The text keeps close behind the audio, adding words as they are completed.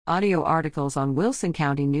Audio articles on Wilson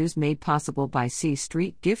County News made possible by C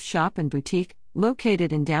Street Gift Shop and Boutique,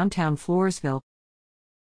 located in downtown Floresville.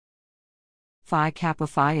 Phi Kappa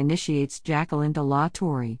Phi initiates Jacqueline de la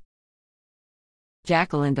Torre.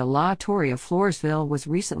 Jacqueline de la Torre of Floresville was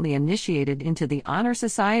recently initiated into the Honor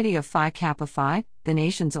Society of Phi Kappa Phi, the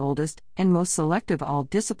nation's oldest and most selective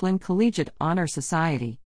all-discipline collegiate honor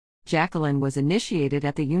society. Jacqueline was initiated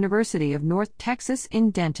at the University of North Texas in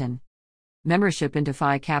Denton. Membership into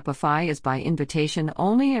Phi Kappa Phi is by invitation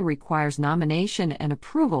only and requires nomination and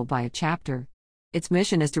approval by a chapter. Its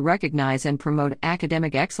mission is to recognize and promote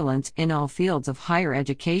academic excellence in all fields of higher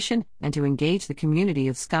education and to engage the community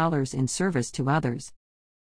of scholars in service to others.